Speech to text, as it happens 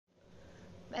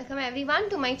Welcome everyone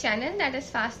to my channel, that is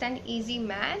Fast and Easy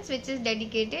Maths, which is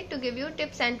dedicated to give you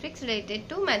tips and tricks related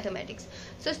to mathematics.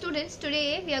 So students,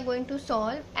 today we are going to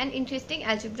solve an interesting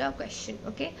algebra question.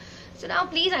 Okay, so now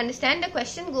please understand, the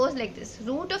question goes like this: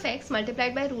 root of x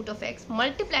multiplied by root of x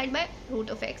multiplied by root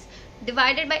of x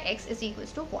divided by x is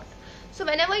equals to what? So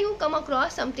whenever you come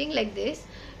across something like this,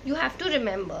 you have to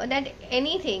remember that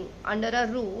anything under a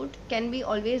root can be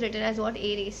always written as what?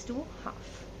 A raised to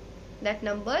half, that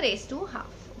number raised to half.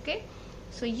 Okay,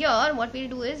 so here what we'll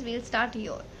do is we'll start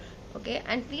here. Okay,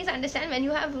 and please understand, when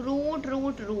you have root,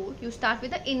 you start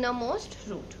with the innermost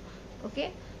root.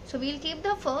 Okay, so we'll keep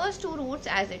the first two roots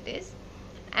as it is,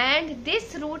 and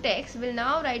this root x will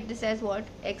now write this as what?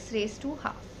 X raised to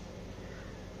half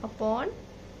upon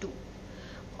 2.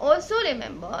 Also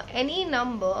remember, any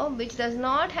number which does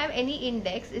not have any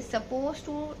index is supposed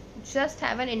to just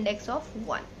have an index of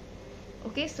 1.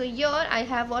 Okay, so here I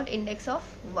have what? Index of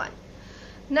 1.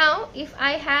 Now if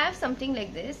I have something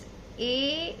like this,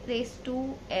 a raised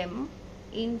to m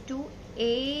into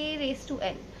a raised to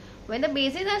n, when the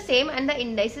bases are same and the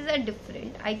indices are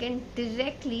different, I can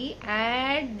directly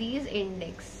add these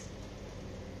index.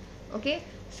 Okay,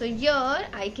 so here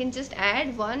I can just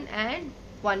add 1 and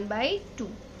 1 by 2.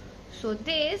 So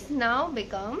this now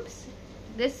becomes,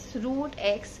 this root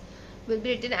x will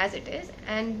be written as it is,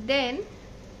 and then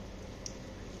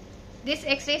this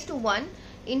x raised to 1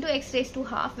 into x raised to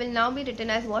half will now be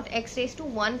written as what? X raised to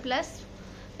 1 plus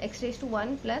x raised to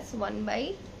 1 plus 1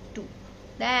 by 2.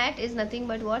 That is nothing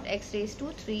but what? X raised to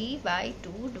 3 by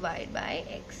 2 divided by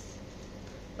x.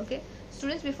 Okay,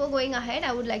 students, before going ahead,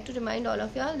 I would like to remind all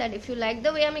of y'all that if you like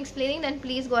the way I'm explaining, then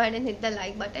please go ahead and hit the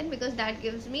like button, because that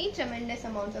gives me tremendous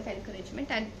amounts of encouragement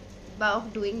and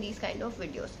about doing these kind of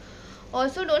videos.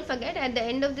 Also, don't forget, at the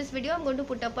end of this video I'm going to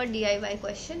put up a DIY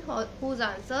question whose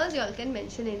answers you all can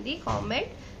mention in the comment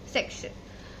section.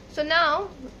 So now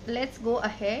let's go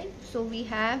ahead. So we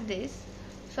have this,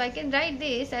 so I can write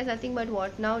this as nothing but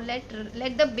what? Now let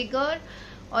the bigger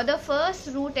or the first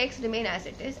root x remain as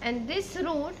it is, and this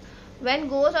root, when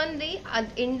goes on the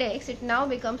index, it now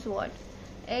becomes what?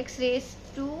 X raised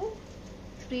to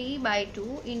 3 by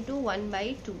 2 into 1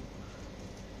 by 2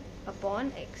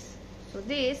 upon x. So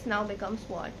this now becomes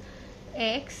what?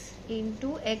 X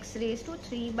into x raised to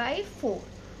 3 by 4.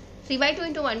 3 by 2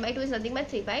 into 1 by 2 is nothing but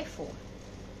 3 by 4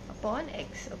 upon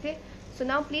x. Okay, so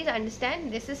now please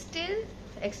understand, this is still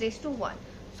x raised to 1.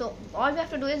 So all we have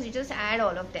to do is you just add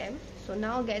all of them. So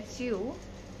now gets you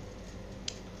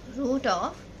root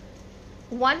of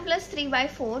 1 plus 3 by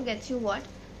 4 gets you what?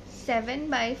 7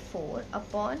 by 4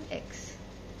 upon x.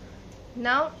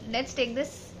 Now let's take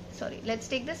this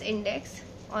index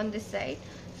on this side.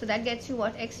 So that gets you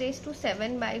what? X raised to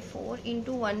 7 by 4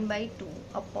 into 1 by 2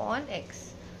 upon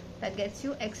x. That gets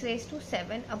you x raised to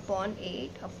 7 upon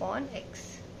 8 upon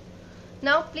x.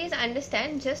 Now please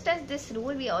understand, just as this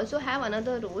rule, we also have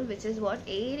another rule, which is what?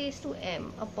 A raised to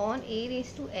m upon a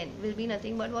raised to n will be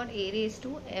nothing but what? A raised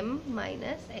to m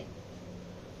minus n.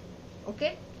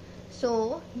 Okay,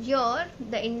 so here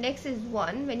the index is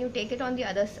 1. When you take it on the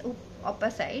upper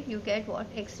side, you get what?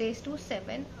 X raised to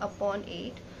 7 upon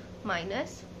 8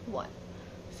 minus 1.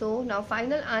 So now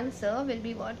final answer will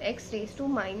be what? X raised to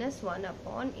minus 1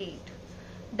 upon 8.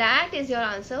 That is your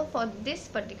answer for this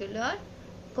particular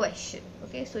question.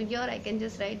 Okay, so here I can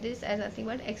just write this as nothing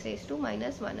but x raised to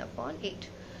minus 1 upon 8.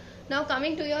 Now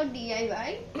coming to your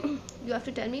DIY, you have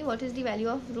to tell me what is the value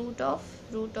of root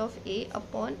of a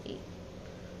upon a.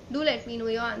 Do let me know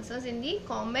your answers in the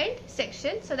comment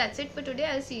section. So that's it for today.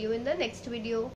 I'll see you in the next video.